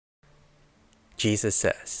Jesus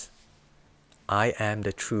says, I am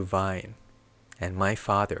the true vine, and my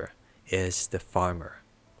Father is the farmer.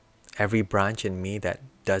 Every branch in me that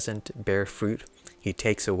doesn't bear fruit, He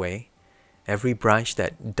takes away. Every branch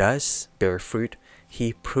that does bear fruit,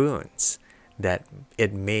 He prunes, that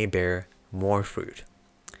it may bear more fruit.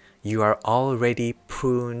 You are already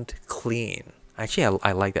pruned clean. Actually,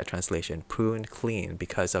 I like that translation, pruned clean,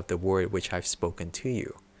 because of the word which I've spoken to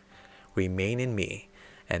you. Remain in me,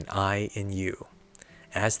 and I in you.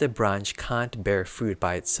 As the branch can't bear fruit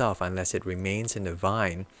by itself unless it remains in the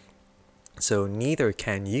vine, so neither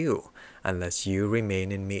can you unless you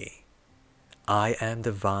remain in me. I am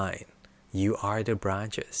the vine, you are the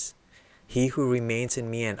branches. He who remains in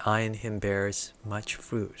me and I in him bears much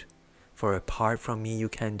fruit. For apart from me you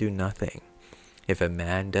can do nothing. If a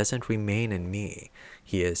man doesn't remain in me,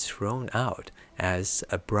 he is thrown out as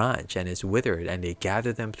a branch and is withered, and they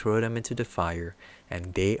gather them, throw them into the fire,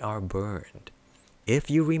 and they are burned.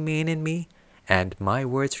 If you remain in me, and my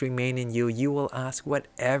words remain in you, you will ask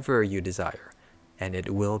whatever you desire, and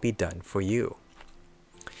it will be done for you.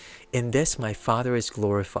 In this my Father is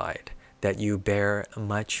glorified, that you bear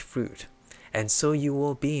much fruit, and so you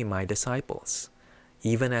will be my disciples.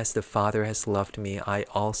 Even as the Father has loved me, I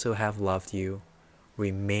also have loved you.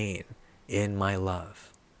 Remain in my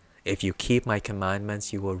love. If you keep my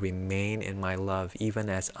commandments, you will remain in my love, even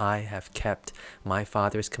as I have kept my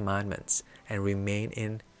Father's commandments and remain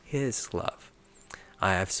in his love.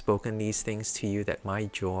 I have spoken these things to you that my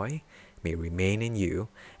joy may remain in you,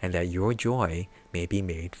 and that your joy may be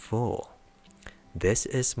made full. This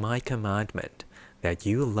is my commandment, that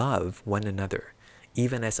you love one another,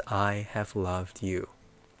 even as I have loved you.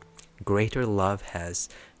 Greater love has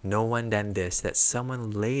no one than this, that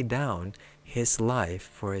someone lay down his life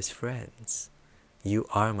for his friends. You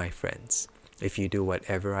are my friends, if you do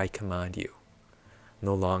whatever I command you.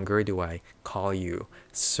 No longer do I call you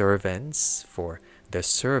servants, for the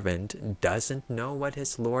servant doesn't know what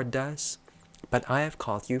his Lord does. But I have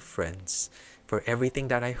called you friends, for everything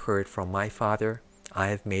that I heard from my Father I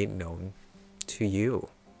have made known to you.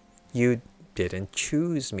 You didn't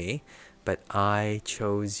choose me, but I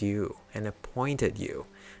chose you and appointed you,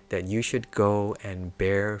 that you should go and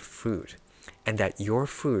bear fruit, and that your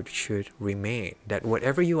fruit should remain, that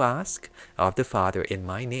whatever you ask of the Father in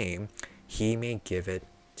my name, he may give it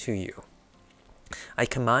to you. I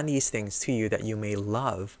command these things to you, that you may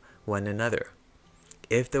love one another.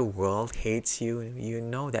 If the world hates you, you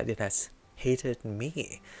know that it has hated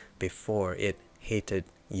me before it hated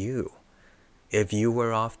you. If you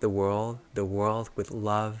were of the world would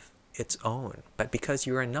love its own. But because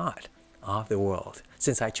you are not of the world,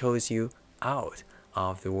 since I chose you out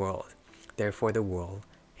of the world, therefore the world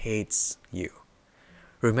hates you.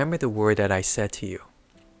 Remember the word that I said to you.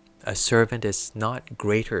 A servant is not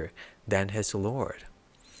greater than his Lord.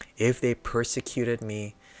 If they persecuted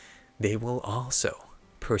me, they will also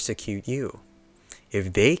persecute you.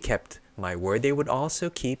 If they kept my word, they would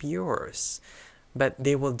also keep yours. But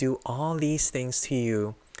they will do all these things to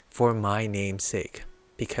you for my name's sake,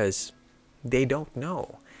 because they don't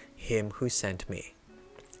know him who sent me.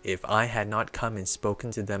 If I had not come and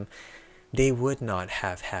spoken to them, they would not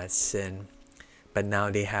have had sin. But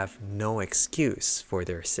now they have no excuse for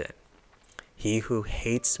their sin. He who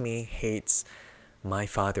hates me hates my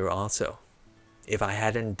Father also. If I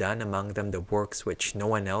hadn't done among them the works which no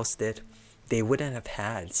one else did, they wouldn't have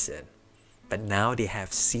had sin. But now they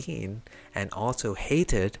have seen and also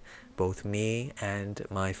hated both me and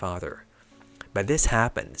my Father. But this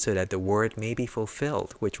happened so that the word may be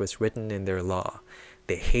fulfilled, which was written in their law.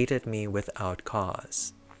 They hated me without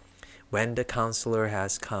cause. When the Counselor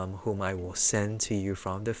has come, whom I will send to you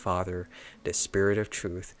from the Father, the Spirit of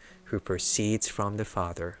truth, who proceeds from the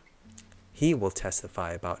Father, he will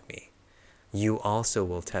testify about me. You also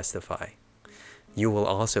will testify. You will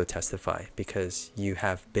also testify, because you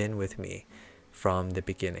have been with me from the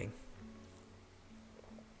beginning.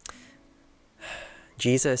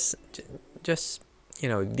 Jesus,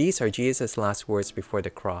 these are Jesus' last words before the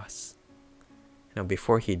cross.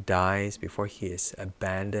 Before he dies, before he is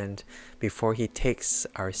abandoned, before he takes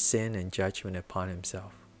our sin and judgment upon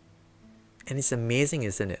himself. And it's amazing,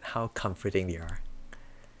 isn't it, how comforting they are.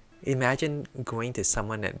 Imagine going to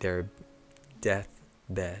someone at their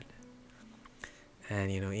deathbed,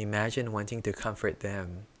 and imagine wanting to comfort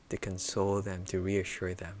them, to console them, to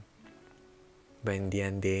reassure them. But in the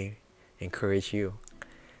end, they encourage you.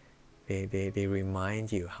 They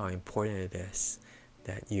remind you how important it is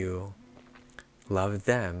that you love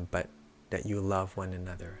them, but that you love one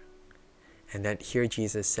another. And that here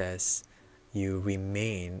Jesus says, you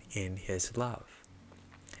remain in his love.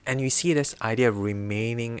 And you see this idea of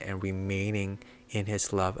remaining and remaining in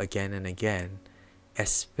His love again and again,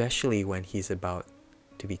 especially when He's about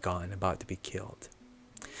to be gone, about to be killed.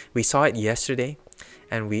 We saw it yesterday,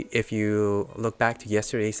 and if you look back to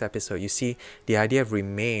yesterday's episode, you see the idea of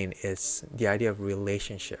remain is the idea of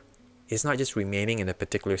relationship. It's not just remaining in a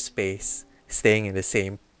particular space, staying in the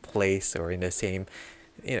same place or in the same,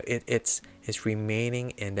 it's remaining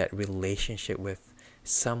in that relationship with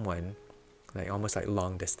someone, like almost like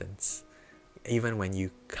long distance, even when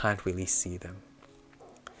you can't really see them.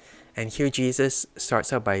 And here Jesus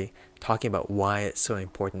starts out by talking about why it's so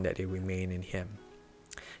important that they remain in Him.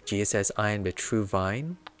 Jesus says, I am the true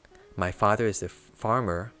vine, my Father is the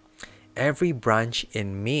farmer. Every branch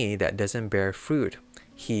in me that doesn't bear fruit,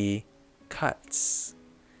 He cuts.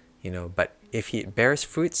 But if He bears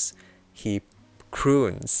fruits, He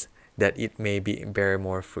prunes that it may bear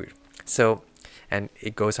more fruit. So, and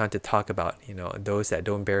it goes on to talk about, those that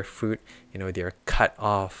don't bear fruit, they are cut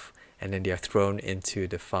off and then they are thrown into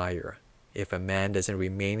the fire. If a man doesn't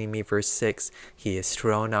remain in me, verse 6, he is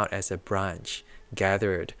thrown out as a branch,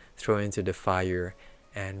 gathered, thrown into the fire,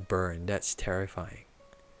 and burned. That's terrifying.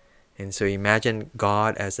 And so imagine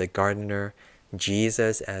God as a gardener,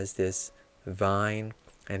 Jesus as this vine,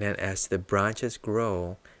 and then as the branches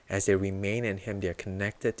grow, as they remain in Him, they're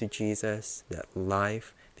connected to Jesus, that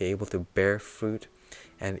life, they're able to bear fruit.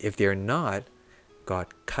 And if they're not, God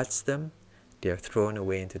cuts them, they're thrown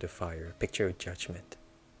away into the fire. A picture of judgment,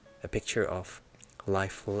 a picture of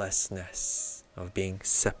lifelessness, of being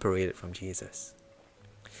separated from Jesus.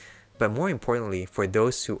 But more importantly, for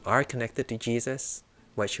those who are connected to Jesus,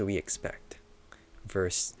 what should we expect?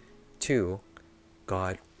 Verse 2,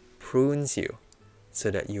 God prunes you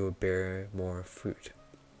so that you will bear more fruit.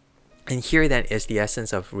 And here then is the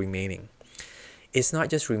essence of remaining. It's not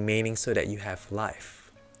just remaining so that you have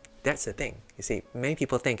life. That's the thing. You see, many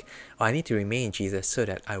people think, I need to remain in Jesus so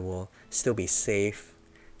that I will still be safe,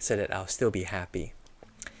 so that I'll still be happy.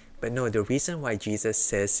 But no, the reason why Jesus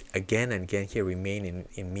says again and again here, remain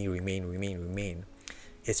in me, remain,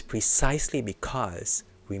 is precisely because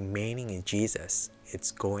remaining in Jesus,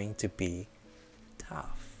 it's going to be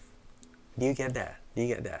tough. Do you get that?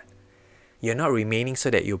 You're not remaining so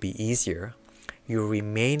that you'll be easier. You're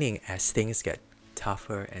remaining as things get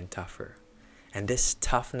tougher and tougher. And this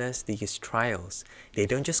toughness, these trials, they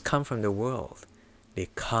don't just come from the world. They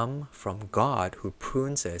come from God, who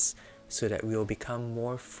prunes us so that we will become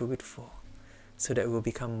more fruitful, so that we'll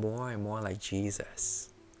become more and more like Jesus.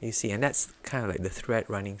 You see, and that's kind of like the thread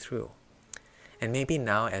running through. And maybe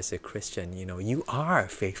now as a Christian, you are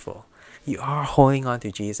faithful. You are holding on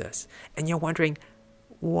to Jesus. And you're wondering,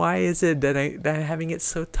 why is it that I'm having it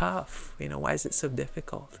so tough? Why is it so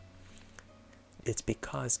difficult? It's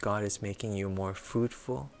because God is making you more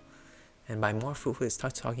fruitful. And by more fruitful, it's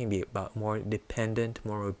not talking about more dependent,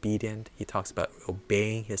 more obedient. He talks about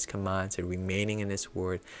obeying His commands and remaining in His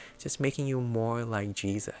word, just making you more like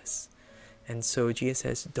Jesus. And so Jesus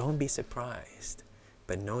says, don't be surprised,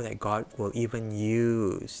 but know that God will even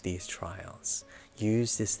use these trials,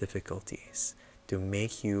 use these difficulties to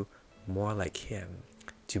make you more like Him,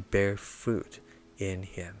 to bear fruit in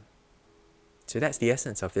Him. So that's the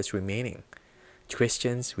essence of this remaining.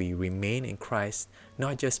 Christians, we remain in Christ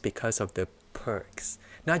not just because of the perks,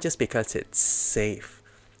 not just because it's safe,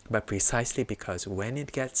 but precisely because when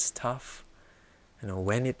it gets tough,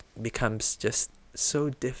 when it becomes just so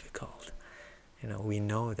difficult, we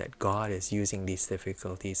know that God is using these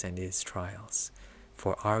difficulties and these trials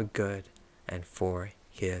for our good and for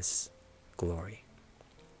His glory.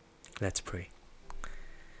 Let's pray.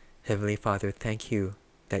 Heavenly Father, thank You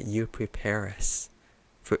that You prepare us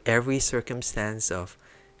for every circumstance of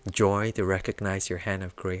joy to recognize Your hand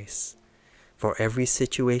of grace, for every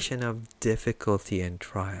situation of difficulty and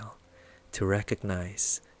trial to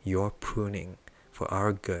recognize Your pruning for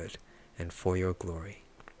our good and for Your glory.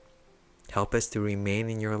 Help us to remain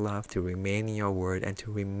in Your love, to remain in Your word, and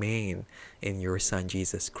to remain in Your Son,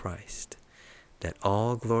 Jesus Christ, that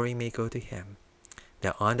all glory may go to Him,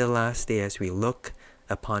 that on the last day, as we look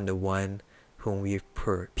upon the one whom we've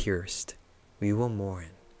pierced, we will mourn,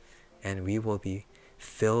 and we will be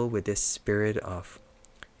filled with this spirit of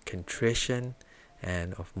contrition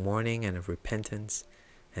and of mourning and of repentance,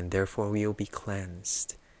 and therefore we will be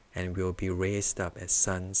cleansed, and we will be raised up as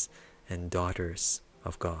sons and daughters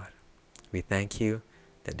of God. We thank You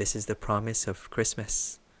that this is the promise of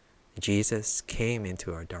Christmas. Jesus came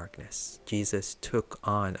into our darkness. Jesus took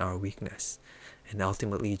on our weakness, and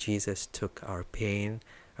ultimately Jesus took our pain,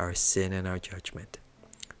 our sin, and our judgment,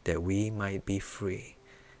 that we might be free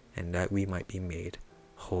and that we might be made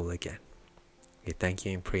whole again. We thank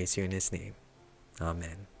You and praise You in His name.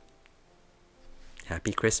 Amen.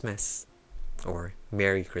 Happy Christmas or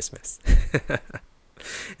Merry Christmas.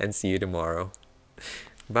 And see you tomorrow.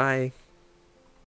 Bye.